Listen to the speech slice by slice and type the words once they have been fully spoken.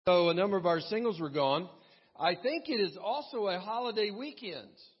So a number of our singles were gone. I think it is also a holiday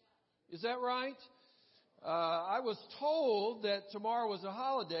weekend. Is that right? I was told that tomorrow was a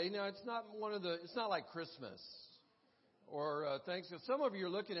holiday. Now it's not like Christmas or Thanksgiving. Some of you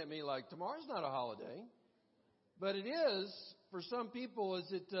are looking at me like tomorrow's not a holiday, but it is for some people.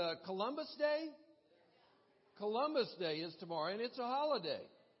 Is it Columbus Day? Columbus Day is tomorrow, and it's a holiday.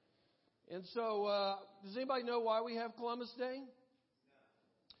 And so, does anybody know why we have Columbus Day?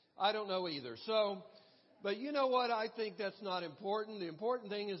 I don't know either. So, but you know what? I think that's not important. The important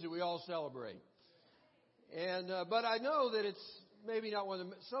thing is that we all celebrate. And, but I know that it's maybe not one of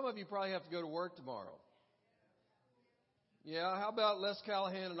the, some of you probably have to go to work tomorrow. Yeah. How about Les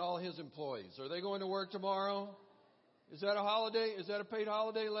Callahan and all his employees? Are they going to work tomorrow? Is that a holiday? Is that a paid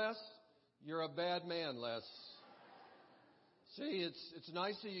holiday, Les? You're a bad man, Les. See, it's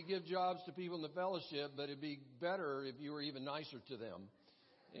nice that you give jobs to people in the fellowship, but it'd be better if you were even nicer to them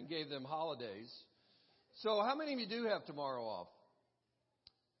and gave them holidays. So how many of you do have tomorrow off?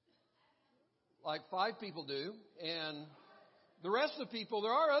 Like 5 people do. And the rest of the people,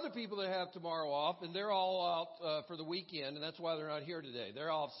 there are other people that have tomorrow off, and they're all out for the weekend, and that's why they're not here today.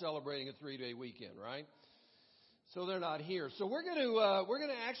 They're all celebrating a 3-day weekend, right? So they're not here. So we're going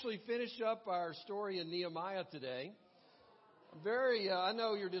to actually finish up our story in Nehemiah today. I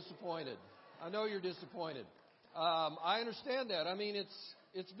know you're disappointed. I know you're disappointed. I understand that. I mean,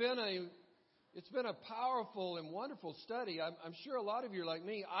 it's been a powerful and wonderful study. I'm sure a lot of you are like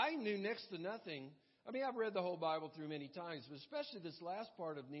me. I knew next to nothing. I mean, I've read the whole Bible through many times, but especially this last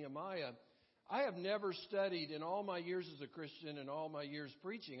part of Nehemiah, I have never studied in all my years as a Christian and all my years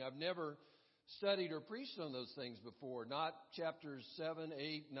preaching. I've never studied or preached on those things before. Not chapters 7,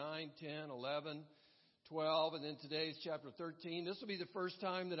 8, 9, 10, 11, 12, and then today's chapter 13. This will be the first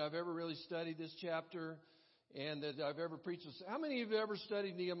time that I've ever really studied this chapter and that I've ever preached this. How many of you have ever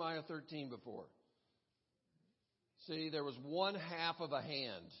studied Nehemiah 13 before? See, there was one half of a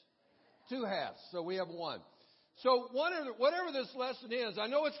hand. 2 halves, so we have one. So whatever this lesson is, I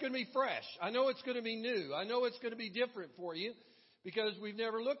know it's going to be fresh. I know it's going to be new. I know it's going to be different for you because we've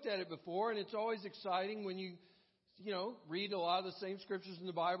never looked at it before, and it's always exciting when you read a lot of the same scriptures in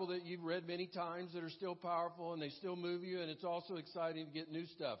the Bible that you've read many times that are still powerful and they still move you, and it's also exciting to get new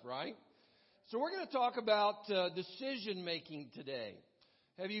stuff, right? So we're going to talk about decision making today.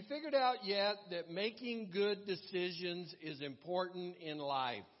 Have you figured out yet that making good decisions is important in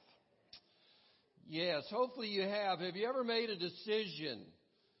life? Yes, hopefully you have. Have you ever made a decision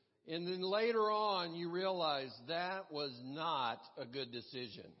and then later on you realize that was not a good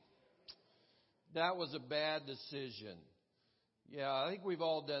decision? That was a bad decision. Yeah, I think we've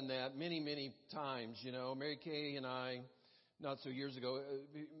all done that many, many times. You know, Mary Kay and I, a few years ago,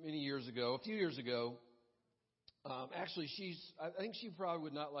 actually I think she probably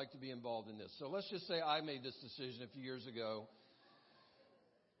would not like to be involved in this. So let's just say I made this decision a few years ago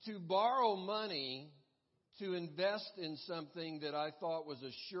to borrow money to invest in something that I thought was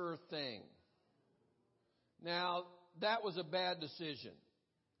a sure thing. Now, that was a bad decision.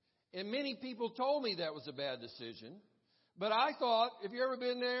 And many people told me that was a bad decision. But I thought, have you ever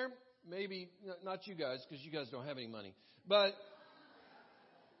been there? Maybe, not you guys, because you guys don't have any money. But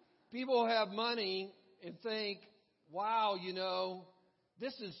people have money and think, wow,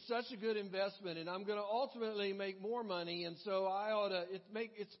 this is such a good investment and I'm going to ultimately make more money. And so it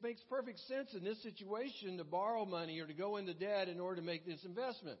makes perfect sense in this situation to borrow money or to go into debt in order to make this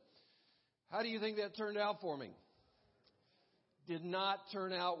investment. How do you think that turned out for me? Did not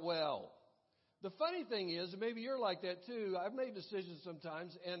turn out well. The funny thing is, and maybe you're like that too, I've made decisions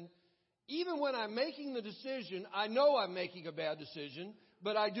sometimes, and even when I'm making the decision, I know I'm making a bad decision,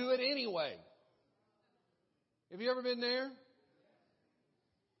 but I do it anyway. Have you ever been there?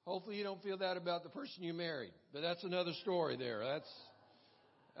 Hopefully you don't feel that about the person you married, but that's another story there.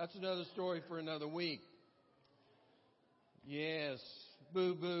 That's another story for another week. Yes,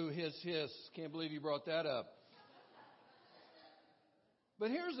 boo boo, hiss hiss. Can't believe you brought that up. But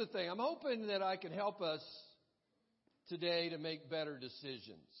here's the thing. I'm hoping that I can help us today to make better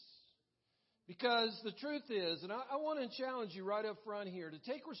decisions. Because the truth is, and I want to challenge you right up front here to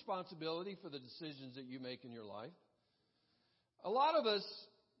take responsibility for the decisions that you make in your life. A lot of us,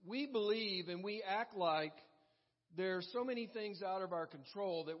 we believe and we act like there are so many things out of our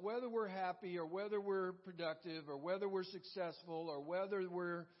control that whether we're happy or whether we're productive or whether we're successful or whether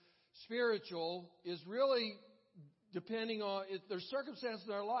we're spiritual is really depending on, there's circumstances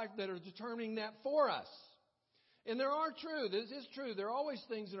in our life that are determining that for us. And this is true. There are always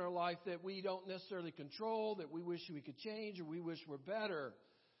things in our life that we don't necessarily control, that we wish we could change or we wish were better.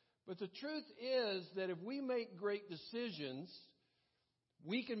 But the truth is that if we make great decisions,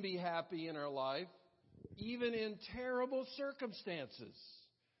 We can be happy in our life, even in terrible circumstances.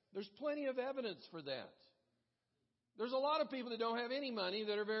 There's plenty of evidence for that. There's a lot of people that don't have any money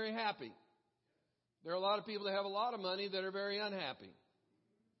that are very happy. There are a lot of people that have a lot of money that are very unhappy.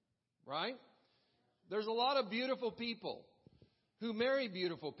 Right? There's a lot of beautiful people who marry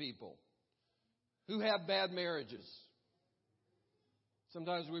beautiful people who have bad marriages.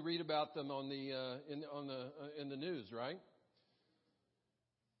 Sometimes we read about them in the news, right?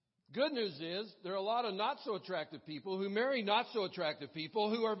 Good news is there are a lot of not so attractive people who marry not so attractive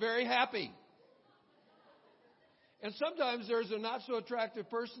people who are very happy. And sometimes there's a not so attractive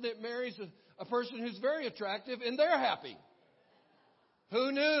person that marries a person who's very attractive and they're happy.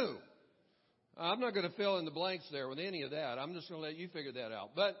 Who knew? I'm not going to fill in the blanks there with any of that. I'm just going to let you figure that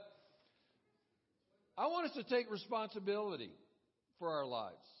out. But I want us to take responsibility for our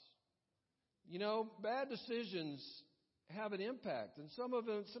lives. You know, bad decisions have an impact. And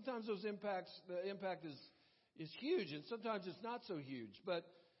sometimes the impact is huge, and sometimes it's not so huge. But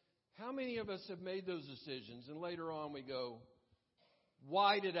how many of us have made those decisions and later on we go,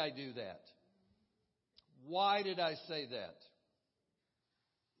 why did I do that? Why did I say that?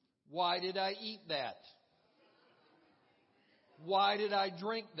 Why did I eat that? Why did I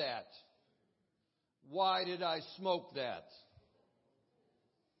drink that? Why did I smoke that?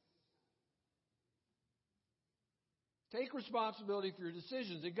 Take responsibility for your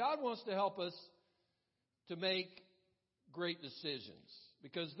decisions. And God wants to help us to make great decisions,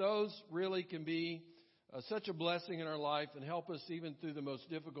 because those really can be such a blessing in our life and help us even through the most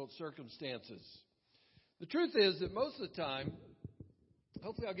difficult circumstances. The truth is that most of the time,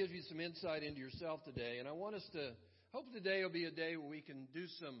 hopefully I'll give you some insight into yourself today, and I want us to, hope today will be a day where we can do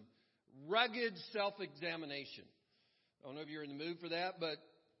some rugged self-examination. I don't know if you're in the mood for that, but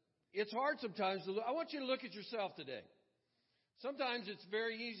it's hard sometimes to look. I want you to look at yourself today. Sometimes it's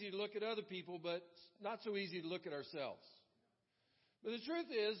very easy to look at other people, but it's not so easy to look at ourselves. But the truth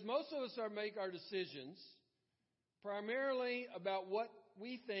is, most of us make our decisions primarily about what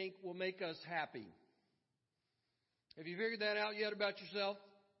we think will make us happy. Have you figured that out yet about yourself?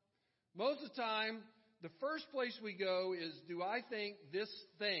 Most of the time, the first place we go is, do I think this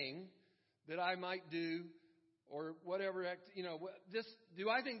thing that I might do or whatever, do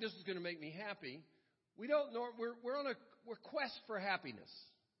I think this is going to make me happy? We don't know. We're on a quest for happiness.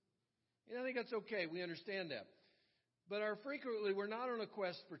 And I think that's okay. We understand that. But frequently, we're not on a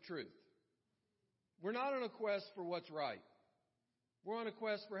quest for truth. We're not on a quest for what's right. We're on a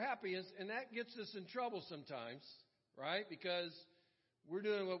quest for happiness, and that gets us in trouble sometimes, right? Because we're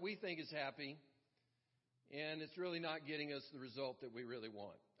doing what we think is happy, and it's really not getting us the result that we really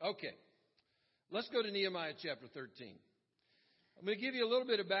want. Okay, let's go to Nehemiah chapter 13. I'm going to give you a little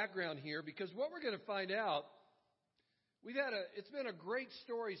bit of background here, because what we're going to find out, it's been a great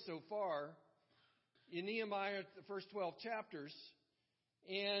story so far in Nehemiah, the first 12 chapters,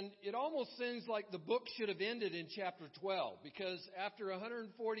 and it almost seems like the book should have ended in chapter 12, because after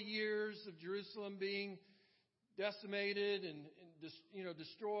 140 years of Jerusalem being decimated and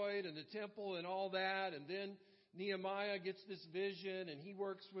destroyed, and the temple and all that, and then Nehemiah gets this vision, and he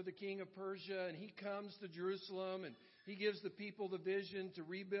works with the king of Persia, and he comes to Jerusalem, and he gives the people the vision to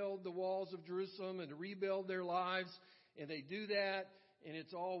rebuild the walls of Jerusalem and to rebuild their lives, and they do that, and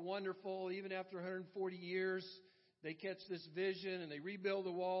it's all wonderful. Even after 140 years, they catch this vision, and they rebuild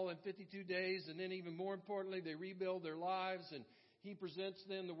the wall in 52 days, and then even more importantly, they rebuild their lives, and he presents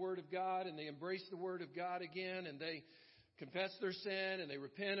them the Word of God, and they embrace the Word of God again, and they confess their sin, and they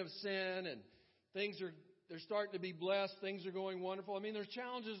repent of sin, and they're starting to be blessed. Things are going wonderful. I mean, there's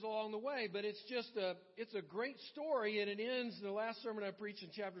challenges along the way, but it's a great story, and it ends in the last sermon I preached in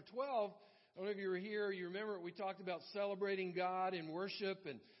chapter 12. I don't know if you were here. You remember we talked about celebrating God in worship,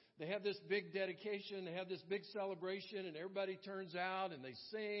 and they have this big dedication. They have this big celebration, and everybody turns out, and they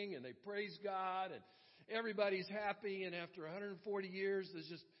sing, and they praise God, and everybody's happy. And after 140 years,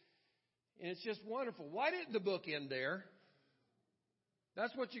 it's just wonderful. Why didn't the book end there?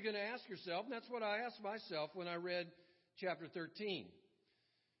 That's what you're going to ask yourself, and that's what I asked myself when I read chapter 13.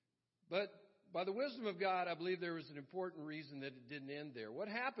 But by the wisdom of God, I believe there was an important reason that it didn't end there. What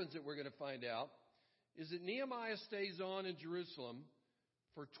happens that we're going to find out is that Nehemiah stays on in Jerusalem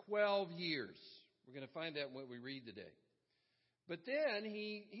for 12 years. We're going to find that in what we read today. But then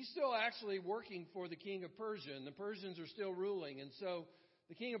he's still actually working for the king of Persia, and the Persians are still ruling. And so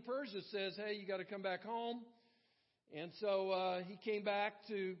the king of Persia says, hey, you got to come back home. And so he came back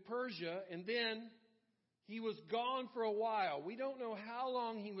to Persia, and then he was gone for a while. We don't know how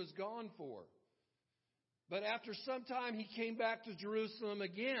long he was gone for. But after some time, he came back to Jerusalem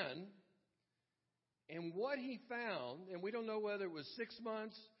again, And what he found, and we don't know whether it was 6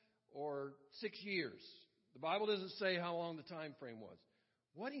 months or 6 years. The Bible doesn't say how long the time frame was.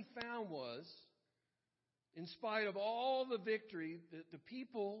 What he found was, in spite of all the victory, that the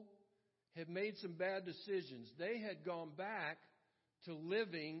people had made some bad decisions. They had gone back to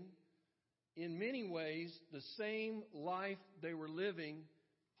living, in many ways, the same life they were living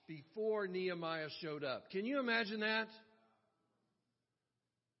before Nehemiah showed up. Can you imagine that?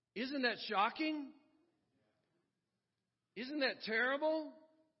 Isn't that shocking? Isn't that terrible?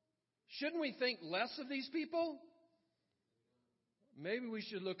 Shouldn't we think less of these people? Maybe we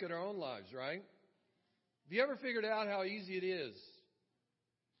should look at our own lives, right? Have you ever figured out how easy it is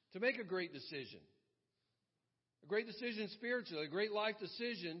to make a great decision? A great decision spiritually, a great life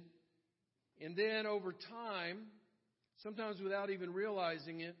decision, and then over time, sometimes without even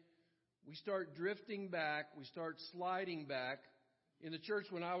realizing it, we start drifting back, we start sliding back. In the church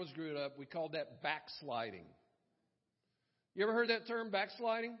when I was growing up, we called that backsliding. You ever heard that term,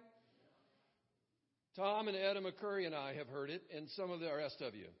 backsliding? Tom and Etta McCurry and I have heard it, and some of the rest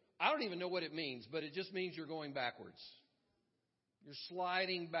of you. I don't even know what it means, but it just means you're going backwards. You're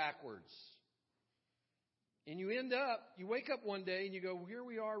sliding backwards. And you wake up one day and you go, well, here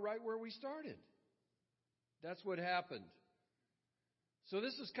we are right where we started. That's what happened. So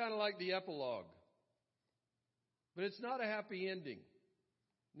this is kind of like the epilogue. But it's not a happy ending,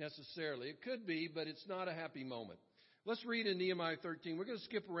 necessarily. It could be, but it's not a happy moment. Let's read in Nehemiah 13. We're going to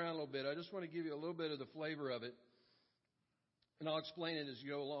skip around a little bit. I just want to give you a little bit of the flavor of it. And I'll explain it as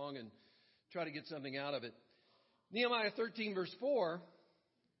you go along and try to get something out of it. Nehemiah 13, verse 4.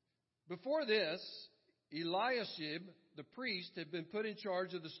 Before this, Eliashib, the priest, had been put in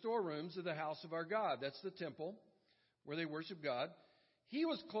charge of the storerooms of the house of our God. That's the temple where they worship God. He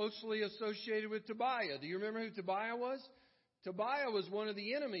was closely associated with Tobiah. Do you remember who Tobiah was? Tobiah was one of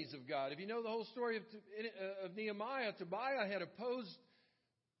the enemies of God. If you know the whole story of Nehemiah, Tobiah had opposed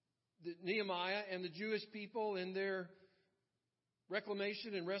Nehemiah and the Jewish people in their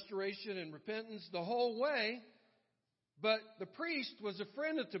reclamation and restoration and repentance the whole way. But the priest was a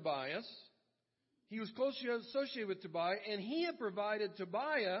friend of Tobias. He was closely associated with Tobiah, and he had provided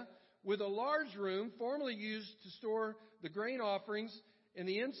Tobiah with a large room formerly used to store the grain offerings and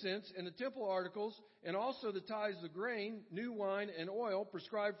the incense and the temple articles, and also the tithes of grain, new wine, and oil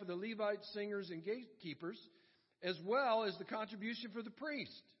prescribed for the Levites, singers, and gatekeepers, as well as the contribution for the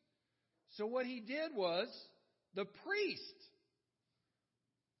priest. So what he did was, the priest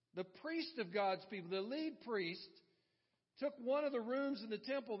of God's people, the lead priest, took one of the rooms in the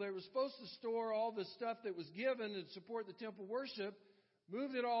temple that was supposed to store all the stuff that was given and support the temple worship,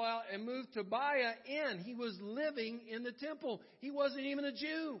 moved it all out and moved Tobiah in. He was living in the temple. He wasn't even a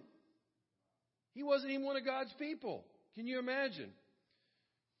Jew. He wasn't even one of God's people. Can you imagine?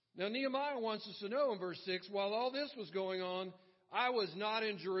 Now Nehemiah wants us to know in verse 6, while all this was going on, I was not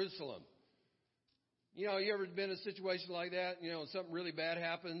in Jerusalem. You know, you ever been in a situation like that? You know, something really bad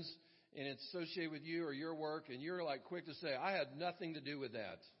happens and it's associated with you or your work, and you're like quick to say, I had nothing to do with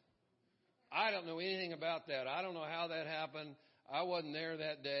that. I don't know anything about that. I don't know how that happened. I wasn't there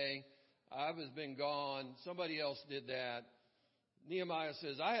that day. I was been gone. Somebody else did that. Nehemiah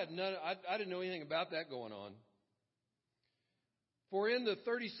says, I didn't know anything about that going on. For in the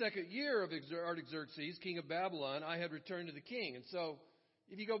 32nd year of Artaxerxes, king of Babylon, I had returned to the king. And so,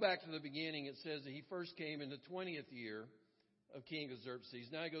 if you go back to the beginning, it says that he first came in the 20th year of King Xerxes.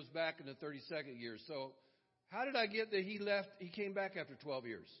 Now he goes back in the 32nd year. So, how did I get that he left? He came back after 12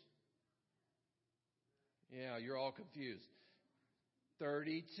 years. Yeah, you're all confused.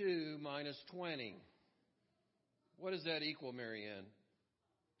 32 minus 20. What does that equal, Marianne?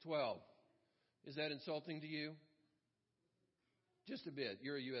 12. Is that insulting to you? Just a bit.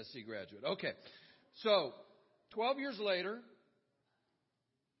 You're a USC graduate. Okay. So, 12 years later,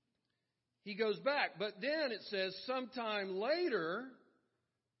 he goes back. But then it says, sometime later,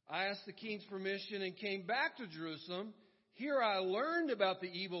 I asked the king's permission and came back to Jerusalem. Here I learned about the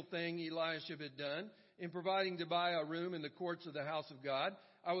evil thing Eliashib had done in providing Tobiah a room in the courts of the house of God.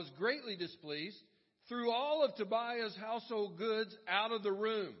 I was greatly displeased. Threw all of Tobiah's household goods out of the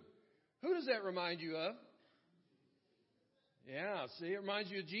room. Who does that remind you of? Yeah, see, it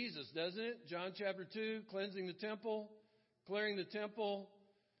reminds you of Jesus, doesn't it? John chapter 2, cleansing the temple, clearing the temple.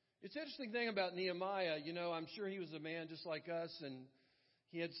 It's an interesting thing about Nehemiah. You know, I'm sure he was a man just like us, and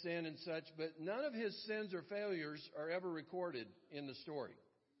he had sin and such, but none of his sins or failures are ever recorded in the story.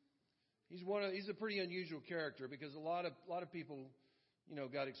 He's a pretty unusual character because a lot of people, you know,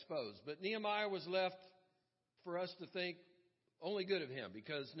 got exposed. But Nehemiah was left for us to think only good of him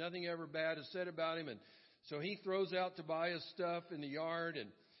because nothing ever bad is said about him. And so he throws out Tobiah's stuff in the yard. And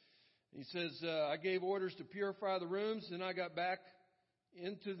He says, I gave orders to purify the rooms, and I got back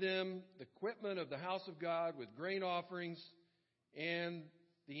into them the equipment of the house of God with grain offerings and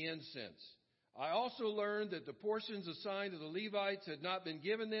the incense. I also learned that the portions assigned to the Levites had not been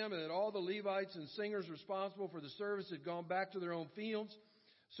given them, and that all the Levites and singers responsible for the service had gone back to their own fields.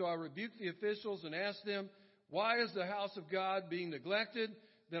 So I rebuked the officials and asked them, why is the house of God being neglected?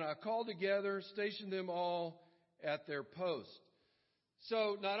 Then I called together, stationed them all at their post.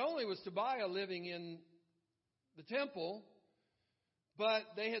 So not only was Tobiah living in the temple, but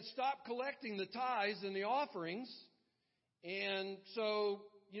they had stopped collecting the tithes and the offerings. And so,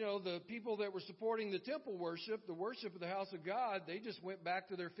 the people that were supporting the temple worship, the worship of the house of God, they just went back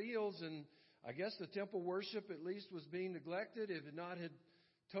to their fields. And I guess the temple worship at least was being neglected, if it not had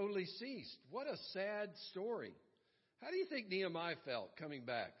totally ceased. What a sad story. How do you think Nehemiah felt coming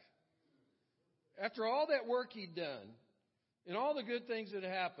back? After all that work he'd done and all the good things that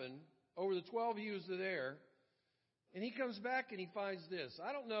happened over the 12 he was there, and he comes back and he finds this.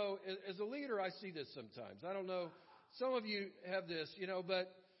 I don't know, as a leader I see this sometimes. I don't know, some of you have this,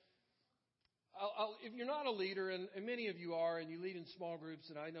 but if you're not a leader, and many of you are, and you lead in small groups,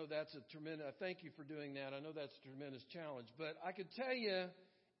 and I know that's a tremendous, I thank you for doing that. I know that's a tremendous challenge. But I could tell you,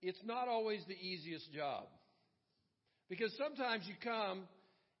 it's not always the easiest job. Because sometimes you come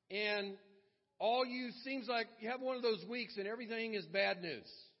and seems like you have one of those weeks and everything is bad news.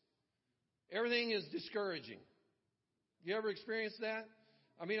 Everything is discouraging. You ever experienced that?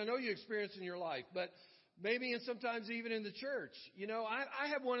 I mean, I know you experience it in your life, but maybe and sometimes even in the church. I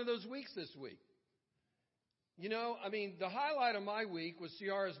have one of those weeks this week. The highlight of my week was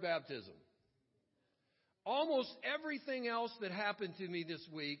Ciara's baptism. Almost everything else that happened to me this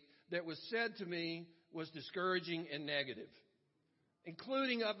week that was said to me was discouraging and negative,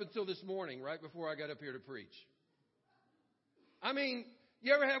 including up until this morning, right before I got up here to preach.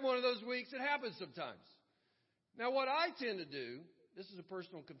 You ever have one of those weeks? It happens sometimes. Now, what I tend to do, this is a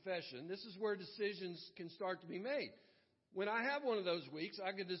personal confession, this is where decisions can start to be made. When I have one of those weeks,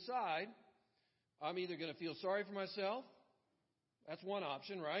 I can decide I'm either going to feel sorry for myself. That's one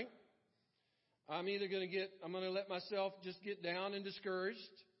option, right? I'm either going to let myself just get down and discouraged.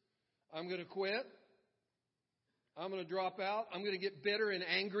 I'm going to quit. I'm going to drop out. I'm going to get bitter and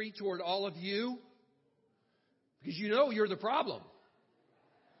angry toward all of you because you're the problem.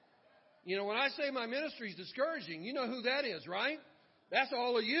 When I say my ministry is discouraging, you know who that is, right? That's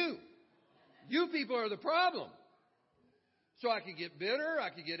all of you. You people are the problem. So I could get bitter. I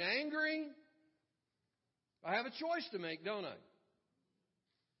could get angry. I have a choice to make, don't I?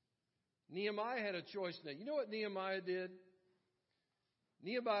 Nehemiah had a choice to make. You know what Nehemiah did?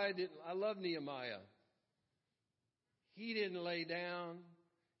 I love Nehemiah. He didn't lay down.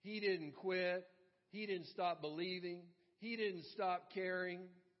 He didn't quit. He didn't stop believing. He didn't stop caring.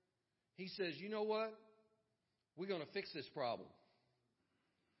 He says, you know what? We're going to fix this problem.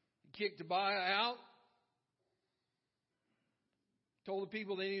 He kicked Tobiah out. Told the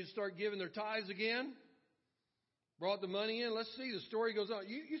people they needed to start giving their tithes again. Brought the money in. Let's see. The story goes on.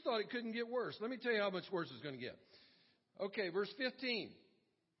 You thought it couldn't get worse. Let me tell you how much worse it's going to get. Okay, verse 15.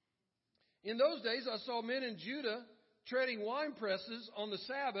 In those days I saw men in Judah treading wine presses on the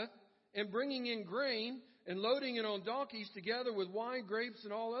Sabbath and bringing in grain and loading it on donkeys together with wine, grapes,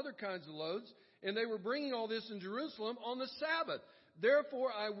 and all other kinds of loads. And they were bringing all this in Jerusalem on the Sabbath.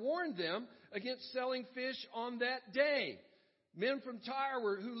 Therefore I warned them against selling fish on that day. Men from Tyre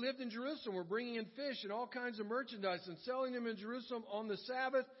who lived in Jerusalem were bringing in fish and all kinds of merchandise and selling them in Jerusalem on the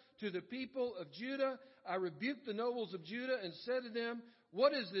Sabbath to the people of Judah. I rebuked the nobles of Judah and said to them,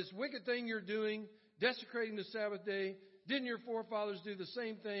 what is this wicked thing you're doing, desecrating the Sabbath day? Didn't your forefathers do the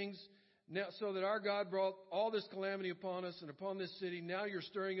same things? Now, so that our God brought all this calamity upon us and upon this city. Now you're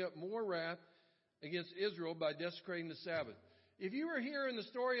stirring up more wrath against Israel by desecrating the Sabbath. If you were here in the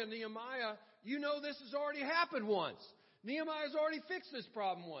story of Nehemiah, you know this has already happened once. Nehemiah has already fixed this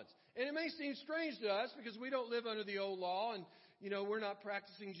problem once. And it may seem strange to us because we don't live under the old law and, we're not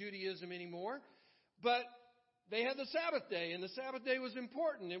practicing Judaism anymore. But they had the Sabbath day, and the Sabbath day was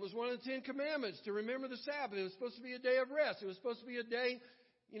important. It was one of the 10 Commandments to remember the Sabbath. It was supposed to be a day of rest. It was supposed to be a day,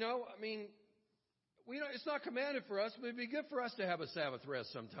 it's not commanded for us, but it'd be good for us to have a Sabbath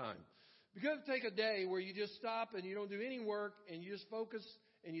rest sometime. It'd be good to take a day where you just stop and you don't do any work and you just focus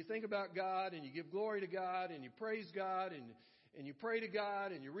and you think about God and you give glory to God and you praise God and you pray to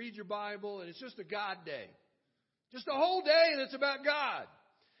God and you read your Bible, and it's just a God day. Just a whole day and it's about God.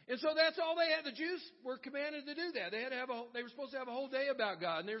 And so that's all they had. The Jews were commanded to do that. They were supposed to have a whole day about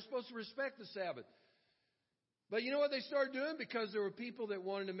God, and they were supposed to respect the Sabbath. But you know what they started doing? Because there were people that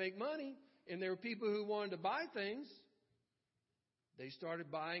wanted to make money, and there were people who wanted to buy things. They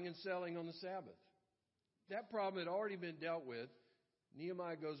started buying and selling on the Sabbath. That problem had already been dealt with.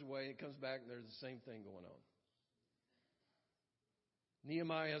 Nehemiah goes away and comes back and there's the same thing going on.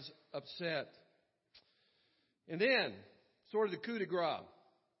 Nehemiah's upset. And then, sort of the coup de grace.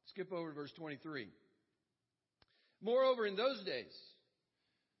 Skip over to verse 23. Moreover, in those days,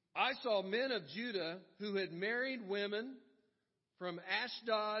 I saw men of Judah who had married women from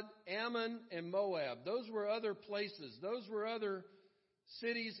Ashdod, Ammon, and Moab. Those were other places. Those were other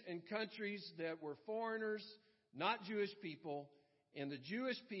cities and countries that were foreigners, not Jewish people. And the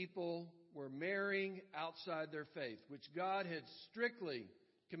Jewish people were marrying outside their faith, which God had strictly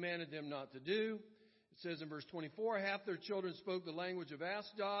commanded them not to do. It says in verse 24, half their children spoke the language of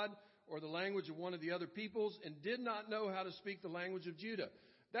Ashdod or the language of one of the other peoples and did not know how to speak the language of Judah.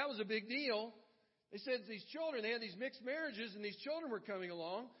 That was a big deal. They said these children, they had these mixed marriages and these children were coming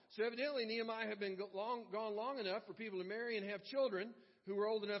along. So evidently Nehemiah had been gone long enough for people to marry and have children who were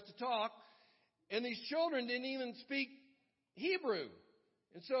old enough to talk. And these children didn't even speak Hebrew.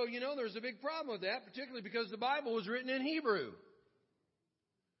 And so, there's a big problem with that, particularly because the Bible was written in Hebrew.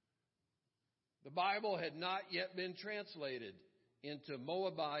 The Bible had not yet been translated into the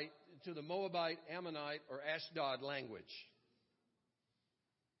Moabite, Ammonite, or Ashdod language.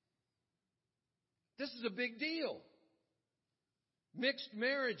 This is a big deal. Mixed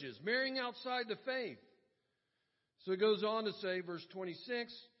marriages, marrying outside the faith. So it goes on to say, verse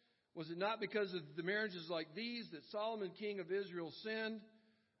 26, was it not because of the marriages like these that Solomon, king of Israel, sinned?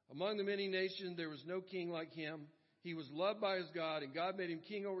 Among the many nations there was no king like him. He was loved by his God, and God made him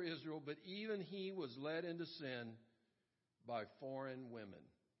king over Israel, but even he was led into sin by foreign women.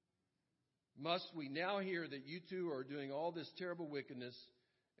 Must we now hear that you two are doing all this terrible wickedness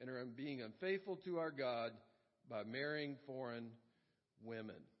and are being unfaithful to our God by marrying foreign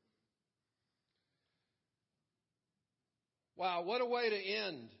women? Wow, what a way to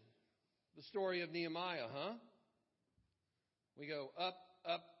end the story of Nehemiah, huh? We go up,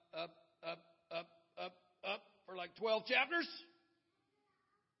 up, up, up, up, up, up for like 12 chapters.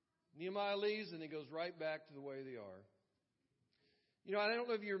 Nehemiah leaves and it goes right back to the way they are. I don't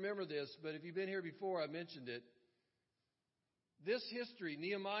know if you remember this, but if you've been here before, I mentioned it. This history,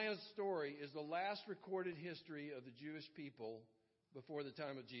 Nehemiah's story, is the last recorded history of the Jewish people before the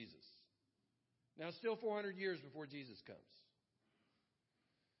time of Jesus. Now, it's still 400 years before Jesus comes.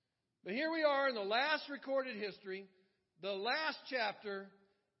 But here we are in the last recorded history, the last chapter,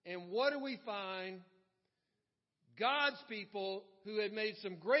 and what do we find? God's people who had made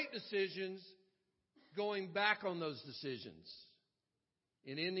some great decisions going back on those decisions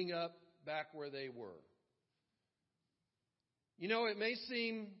and ending up back where they were. It may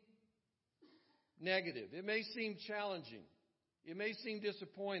seem negative. It may seem challenging. It may seem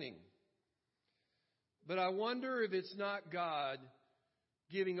disappointing. But I wonder if it's not God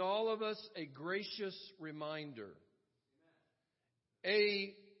giving all of us a gracious reminder,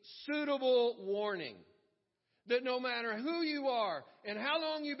 a suitable warning that no matter who you are and how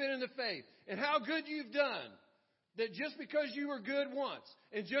long you've been in the faith and how good you've done, that just because you were good once,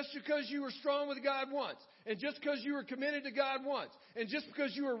 and just because you were strong with God once, and just because you were committed to God once, and just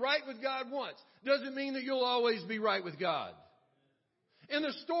because you were right with God once, doesn't mean that you'll always be right with God. And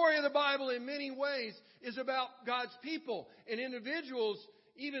the story of the Bible in many ways is about God's people and individuals,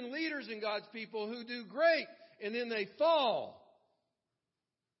 even leaders in God's people who do great and then they fall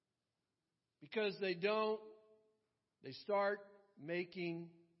because they start making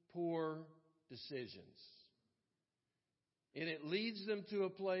poor decisions. And it leads them to a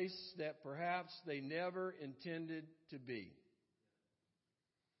place that perhaps they never intended to be.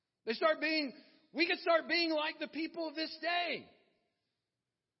 We could start being like the people of this day.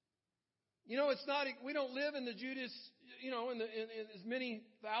 We don't live in the Judas, in as many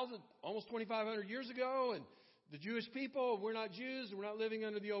thousand, almost 2,500 years ago, and the Jewish people, we're not Jews, and we're not living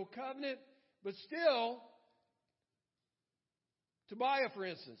under the old covenant, but still, Tobiah, for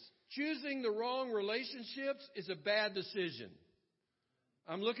instance, choosing the wrong relationships is a bad decision.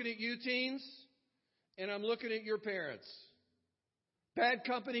 I'm looking at you teens, and I'm looking at your parents. Bad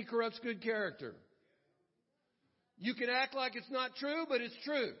company corrupts good character. You can act like it's not true, but it's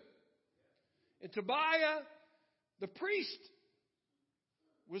true. And Tobiah, the priest,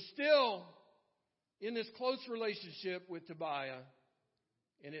 was still in this close relationship with Tobiah,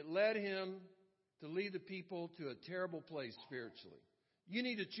 and it led him to lead the people to a terrible place spiritually. You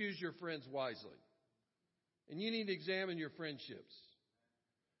need to choose your friends wisely. And you need to examine your friendships.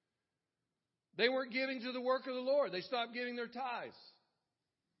 They weren't giving to the work of the Lord. They stopped giving their tithes.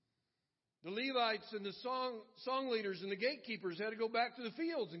 The Levites and the song leaders and the gatekeepers had to go back to the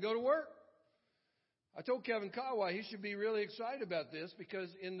fields and go to work. I told Kevin Kawai he should be really excited about this because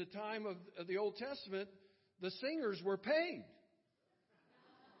in the time of the Old Testament, the singers were paid.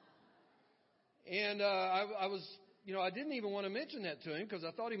 And I was, I didn't even want to mention that to him because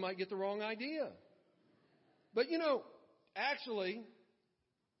I thought he might get the wrong idea. But, actually,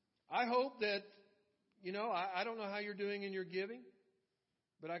 I hope that, I don't know how you're doing in your giving,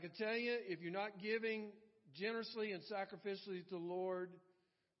 but I can tell you if you're not giving generously and sacrificially to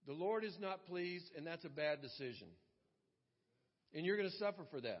the Lord is not pleased, and that's a bad decision. And you're going to suffer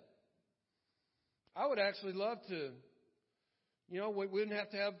for that. I would actually love to, we wouldn't have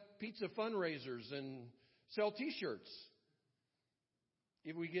to have pizza fundraisers and sell T-shirts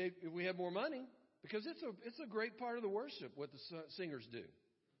if we had more money, because it's a great part of the worship what the singers do.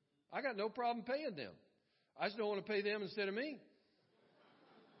 I got no problem paying them. I just don't want to pay them instead of me.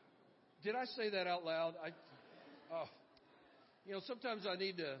 Did I say that out loud? Sometimes I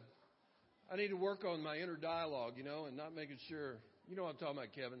need to work on my inner dialogue, and not making sure. You know what I'm talking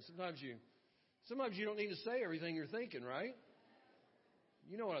about, Kevin. Sometimes you don't need to say everything you're thinking, right?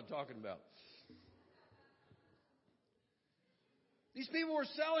 You know what I'm talking about. These people were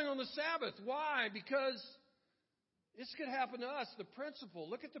selling on the Sabbath. Why? Because this could happen to us. The principle.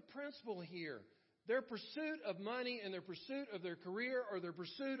 Look at the principle here. Their pursuit of money and their pursuit of their career or their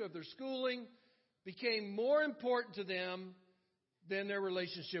pursuit of their schooling became more important to them than their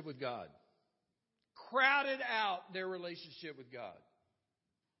relationship with God. Crowded out their relationship with God.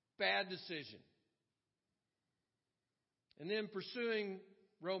 Bad decision. And then pursuing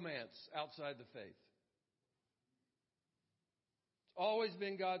romance outside the faith. It's always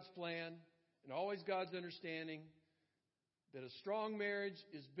been God's plan and always God's understanding that a strong marriage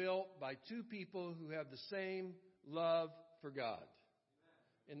is built by two people who have the same love for God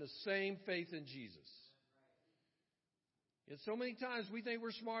and the same faith in Jesus. And so many times we think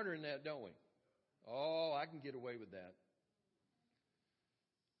we're smarter than that, don't we? Oh, I can get away with that.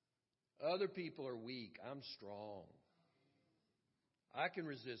 Other people are weak. I'm strong. I can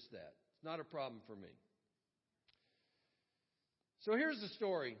resist that. It's not a problem for me. So here's the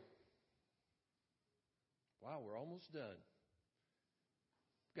story. Wow, we're almost done.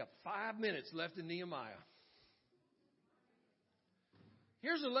 We've got 5 minutes left in Nehemiah.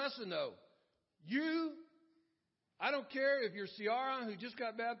 Here's a lesson, though. I don't care if you're Ciara, who just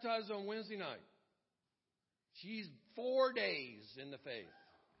got baptized on Wednesday night. She's 4 days in the faith.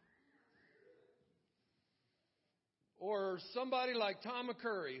 Or somebody like Tom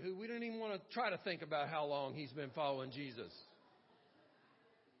McCurry, who we don't even want to try to think about how long he's been following Jesus.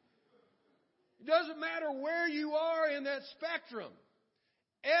 It doesn't matter where you are in that spectrum.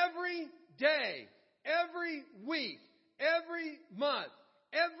 Every day, every week, every month,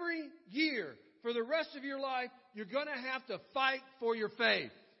 every year, for the rest of your life, you're going to have to fight for your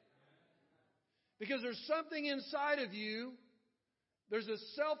faith. Because there's something inside of you, there's a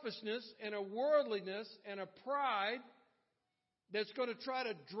selfishness and a worldliness and a pride that's going to try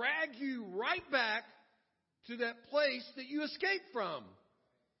to drag you right back to that place that you escaped from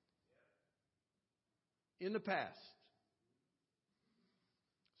in the past.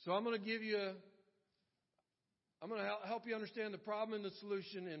 So I'm going to help you understand the problem and the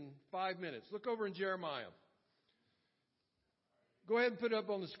solution in 5 minutes. Look over in Jeremiah. Go ahead and put it up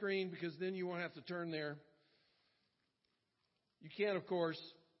on the screen because then you won't have to turn there. You can, of course.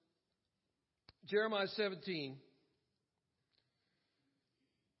 Jeremiah 17.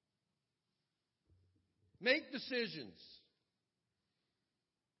 Make decisions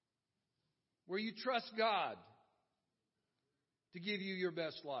where you trust God to give you your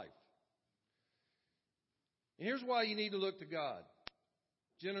best life. And here's why you need to look to God.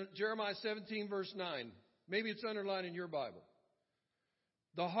 Jeremiah 17, verse 9. Maybe it's underlined in your Bible.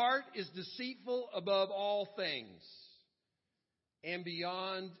 The heart is deceitful above all things and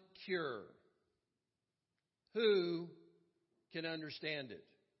beyond cure. Who can understand it?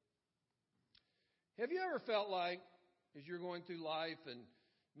 Have you ever felt like, as you're going through life and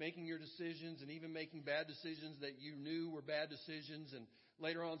making your decisions and even making bad decisions that you knew were bad decisions, and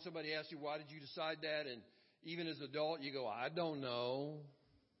later on somebody asks you, why did you decide that? And even as an adult, you go, I don't know.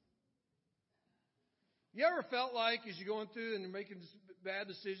 You ever felt like, as you're going through and you're making bad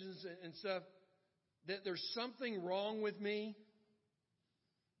decisions and stuff, that there's something wrong with me?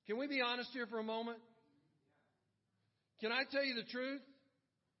 Can we be honest here for a moment? Can I tell you the truth?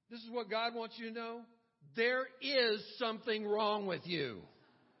 This is what God wants you to know. There is something wrong with you.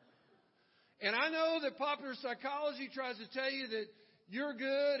 And I know that popular psychology tries to tell you that you're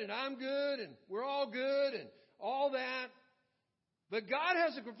good and I'm good and we're all good and all that. But God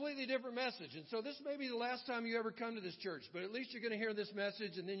has a completely different message. And so this may be the last time you ever come to this church, but at least you're going to hear this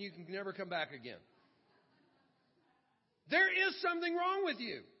message and then you can never come back again. There is something wrong with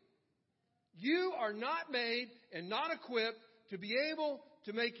you. You are not made and not equipped to be able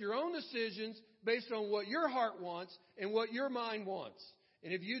to make your own decisions based on what your heart wants and what your mind wants.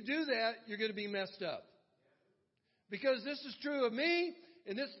 And if you do that, you're going to be messed up. Because this is true of me,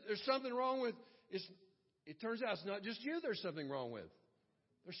 and there's something wrong with, it turns out it's not just you there's something wrong with.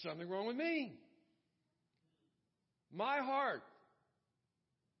 There's something wrong with me. My heart.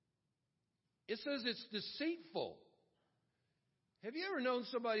 It says it's deceitful. Have you ever known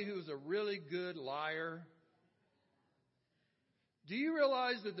somebody who was a really good liar? Do you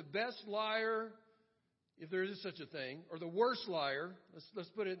realize that the best liar, if there is such a thing, or the worst liar, let's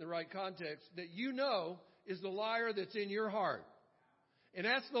put it in the right context, that you know is the liar that's in your heart. And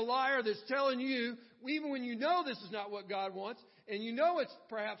that's the liar that's telling you, even when you know this is not what God wants, and you know it's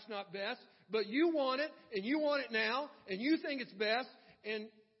perhaps not best, but you want it, and you want it now, and you think it's best, and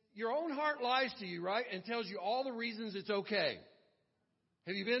your own heart lies to you, right? And tells you all the reasons it's okay.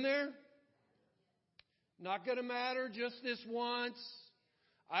 Have you been there? Not going to matter just this once.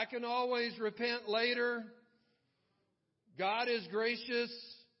 I can always repent later. God is gracious.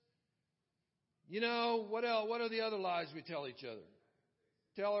 You know, what else? What are the other lies we tell each other?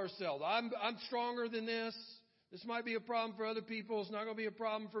 Tell ourselves, I'm stronger than this. This might be a problem for other people. It's not going to be a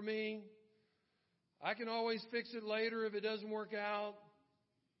problem for me. I can always fix it later if it doesn't work out.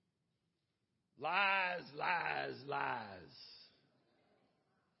 Lies, lies, lies.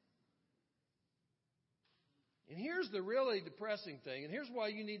 And here's the really depressing thing, and here's why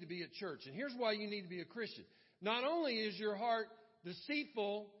you need to be at church, and here's why you need to be a Christian. Not only is your heart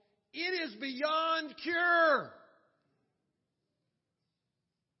deceitful, it is beyond cure.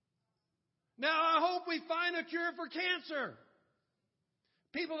 Now, I hope we find a cure for cancer.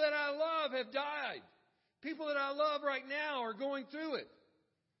 People that I love have died. People that I love right now are going through it.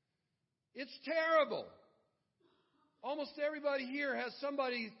 It's terrible. Almost everybody here has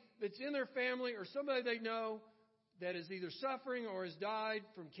somebody that's in their family or somebody they know that is either suffering or has died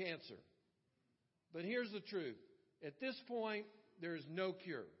from cancer. But here's the truth. At this point, there is no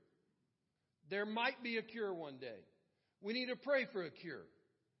cure. There might be a cure one day. We need to pray for a cure.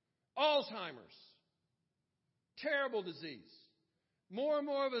 Alzheimer's. Terrible disease. More and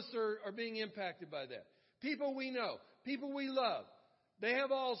more of us are being impacted by that. People we know, people we love, they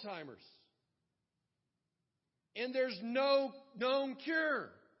have Alzheimer's. And there's no known cure.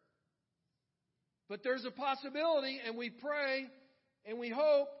 But there's a possibility, and we pray, and we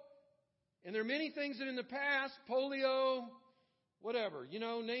hope. And there are many things that in the past, polio, whatever,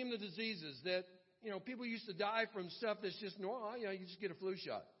 name the diseases that, people used to die from stuff that's just normal. You just get a flu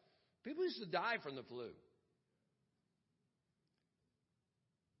shot. People used to die from the flu.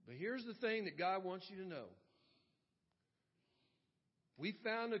 But here's the thing that God wants you to know. We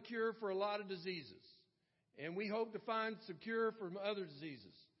found a cure for a lot of diseases. And we hope to find some cure for other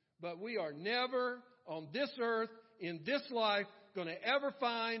diseases. But we are never on this earth, in this life, going to ever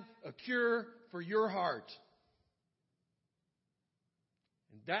find a cure for your heart.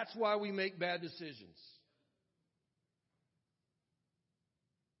 And that's why we make bad decisions.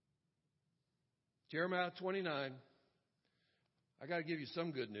 Jeremiah 29. I got to give you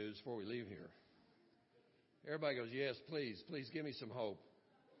some good news before we leave here. Everybody goes, yes, please give me some hope.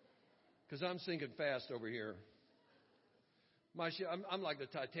 Because I'm sinking fast over here. I'm like the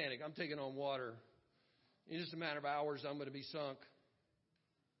Titanic. I'm taking on water. In just a matter of hours, I'm going to be sunk.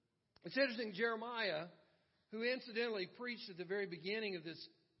 It's interesting, Jeremiah, who incidentally preached at the very beginning of this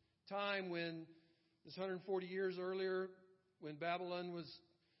time when, this 140 years earlier, when Babylon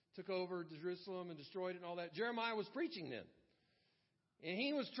took over Jerusalem and destroyed it and all that. Jeremiah was preaching then. And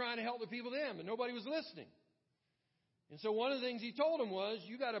he was trying to help the people then, but nobody was listening. And so one of the things he told them was,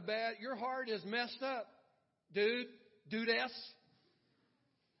 your heart is messed up, dudess. The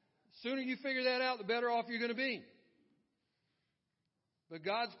sooner you figure that out, the better off you're going to be. But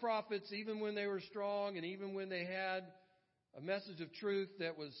God's prophets, even when they were strong and even when they had a message of truth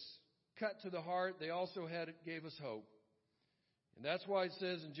that was cut to the heart, they also gave us hope. And that's why it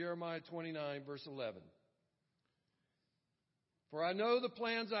says in Jeremiah 29, verse 11, for I know the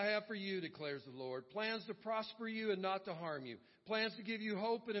plans I have for you, declares the Lord, plans to prosper you and not to harm you, plans to give you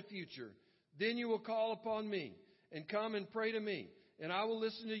hope and a future. Then you will call upon me and come and pray to me, and I will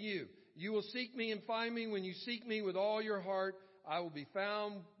listen to you. You will seek me and find me when you seek me with all your heart. I will be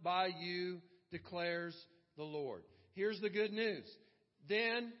found by you, declares the Lord. Here's the good news.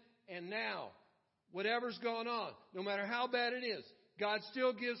 Then and now, whatever's going on, no matter how bad it is, God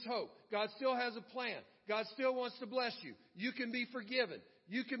still gives hope. God still has a plan. God still wants to bless you. You can be forgiven.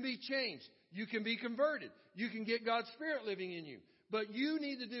 You can be changed. You can be converted. You can get God's Spirit living in you. But you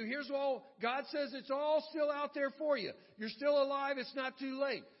need to do, here's all, God says it's all still out there for you. You're still alive. It's not too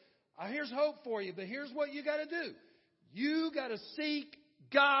late. Here's hope for you, but here's what you got to do. You got to seek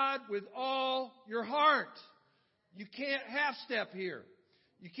God with all your heart. You can't half-step here.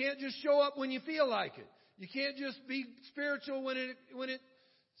 You can't just show up when you feel like it. You can't just be spiritual when it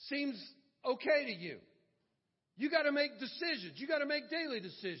seems okay to you. You got to make decisions. You got to make daily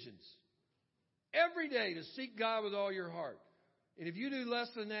decisions. Every day to seek God with all your heart. And if you do less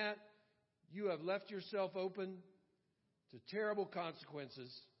than that, you have left yourself open to terrible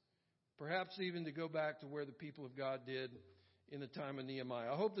consequences, perhaps even to go back to where the people of God did in the time of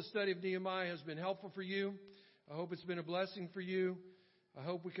Nehemiah. I hope the study of Nehemiah has been helpful for you. I hope it's been a blessing for you. I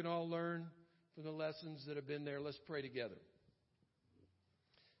hope we can all learn from the lessons that have been there. Let's pray together.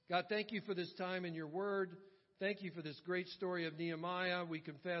 God, thank you for this time in your word. Thank you for this great story of Nehemiah. We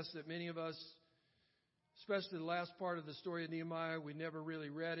confess that many of us, especially the last part of the story of Nehemiah, we never really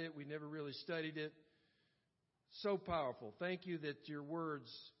read it. We never really studied it. So powerful. Thank you that your words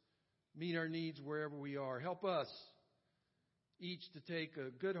meet our needs wherever we are. Help us each to take a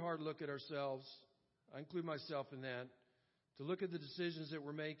good hard look at ourselves. I include myself in that. To look at the decisions that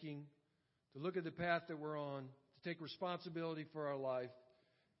we're making. To look at the path that we're on. To take responsibility for our life.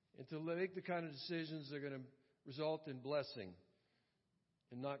 And to make the kind of decisions that are going to result in blessing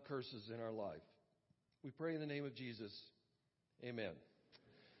and not curses in our life. We pray in the name of Jesus. Amen.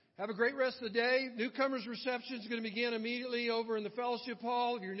 Have a great rest of the day. Newcomers reception is going to begin immediately over in the fellowship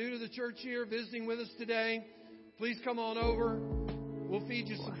hall. If you're new to the church here, visiting with us today, please come on over. We'll feed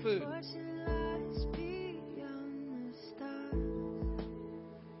you some food.